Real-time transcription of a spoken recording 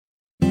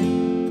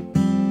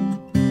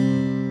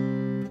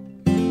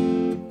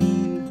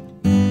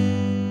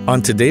On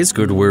today's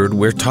Good Word,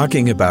 we're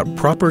talking about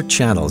proper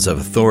channels of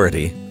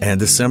authority and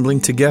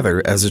assembling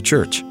together as a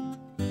church.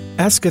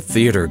 Ask a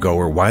theater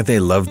goer why they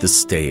love the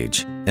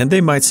stage, and they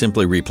might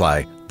simply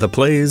reply, "The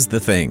play's the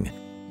thing."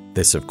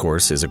 This, of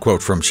course, is a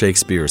quote from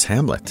Shakespeare's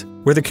Hamlet,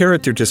 where the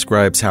character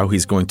describes how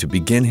he's going to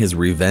begin his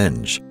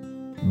revenge.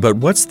 But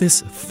what's this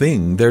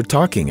thing they're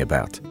talking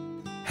about?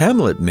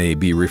 Hamlet may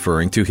be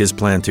referring to his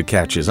plan to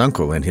catch his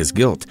uncle in his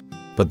guilt,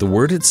 but the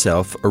word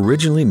itself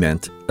originally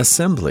meant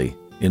assembly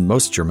in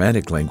most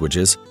Germanic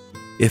languages.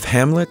 If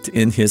Hamlet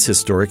in his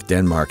historic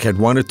Denmark had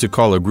wanted to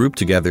call a group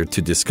together to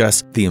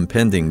discuss the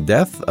impending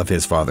death of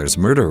his father's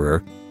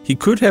murderer, he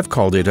could have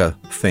called it a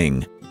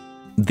thing.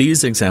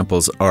 These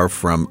examples are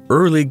from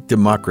early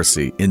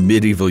democracy in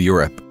medieval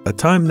Europe, a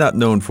time not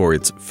known for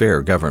its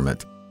fair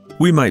government.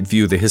 We might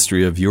view the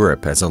history of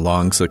Europe as a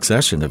long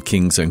succession of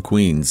kings and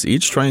queens,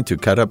 each trying to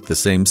cut up the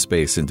same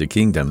space into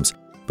kingdoms,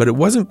 but it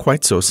wasn't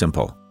quite so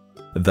simple.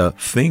 The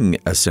thing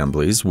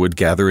assemblies would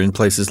gather in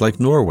places like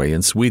Norway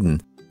and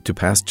Sweden to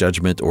pass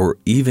judgment or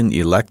even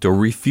elect or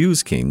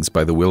refuse kings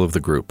by the will of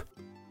the group.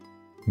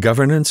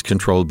 Governance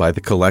controlled by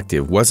the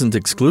collective wasn't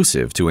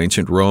exclusive to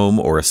ancient Rome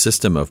or a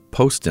system of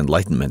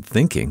post-Enlightenment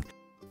thinking.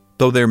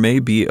 Though there may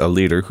be a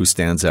leader who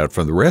stands out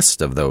from the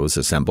rest of those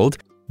assembled,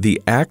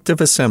 the act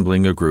of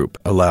assembling a group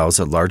allows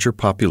a larger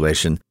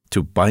population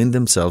to bind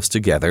themselves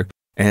together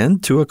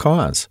and to a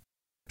cause.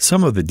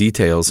 Some of the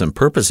details and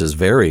purposes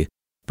vary,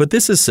 but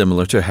this is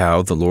similar to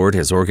how the Lord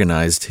has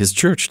organized His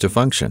church to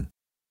function.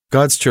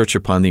 God's church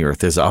upon the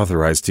earth is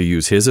authorized to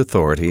use His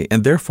authority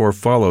and therefore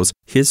follows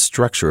His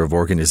structure of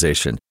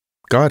organization.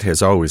 God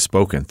has always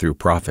spoken through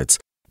prophets,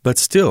 but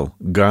still,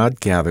 God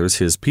gathers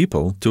His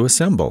people to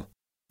assemble.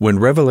 When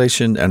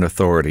revelation and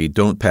authority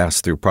don't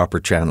pass through proper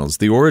channels,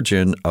 the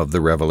origin of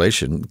the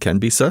revelation can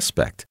be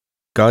suspect.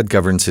 God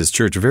governs His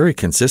church very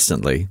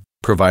consistently,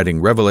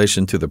 providing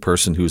revelation to the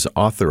person who's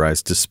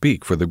authorized to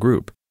speak for the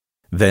group.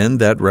 Then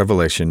that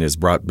revelation is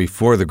brought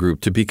before the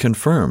group to be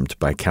confirmed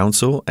by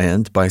counsel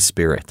and by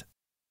Spirit.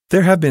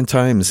 There have been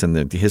times in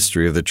the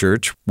history of the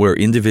church where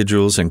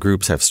individuals and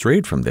groups have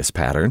strayed from this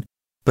pattern,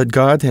 but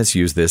God has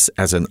used this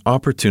as an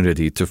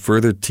opportunity to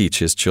further teach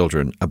His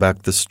children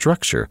about the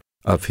structure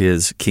of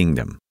His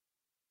kingdom.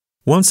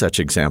 One such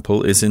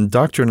example is in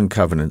Doctrine and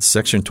Covenants,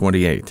 section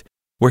 28,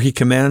 where He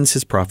commands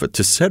His prophet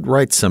to set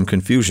right some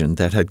confusion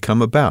that had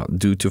come about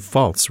due to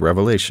false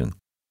revelation.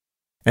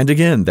 "And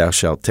again thou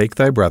shalt take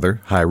thy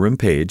brother Hiram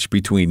Page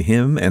between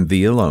him and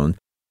thee alone,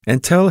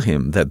 and tell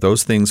him that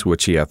those things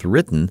which he hath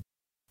written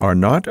are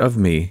not of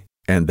me,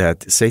 and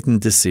that Satan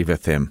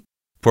deceiveth him.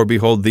 For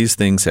behold, these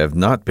things have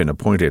not been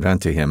appointed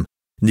unto him,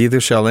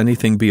 neither shall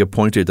anything be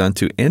appointed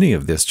unto any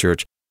of this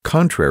church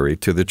contrary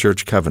to the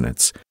church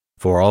covenants.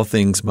 For all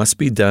things must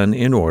be done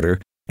in order,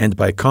 and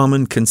by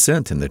common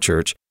consent in the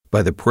church,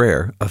 by the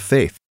prayer of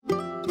faith."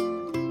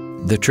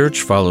 The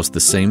church follows the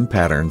same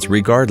patterns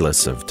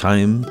regardless of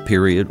time,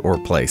 period, or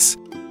place.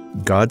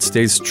 God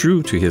stays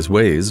true to His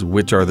ways,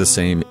 which are the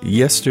same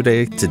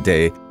yesterday,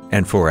 today,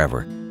 and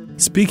forever,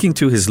 speaking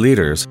to His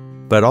leaders,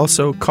 but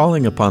also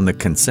calling upon the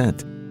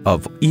consent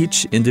of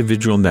each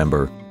individual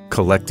member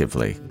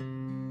collectively.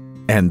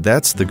 And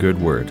that's the Good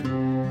Word.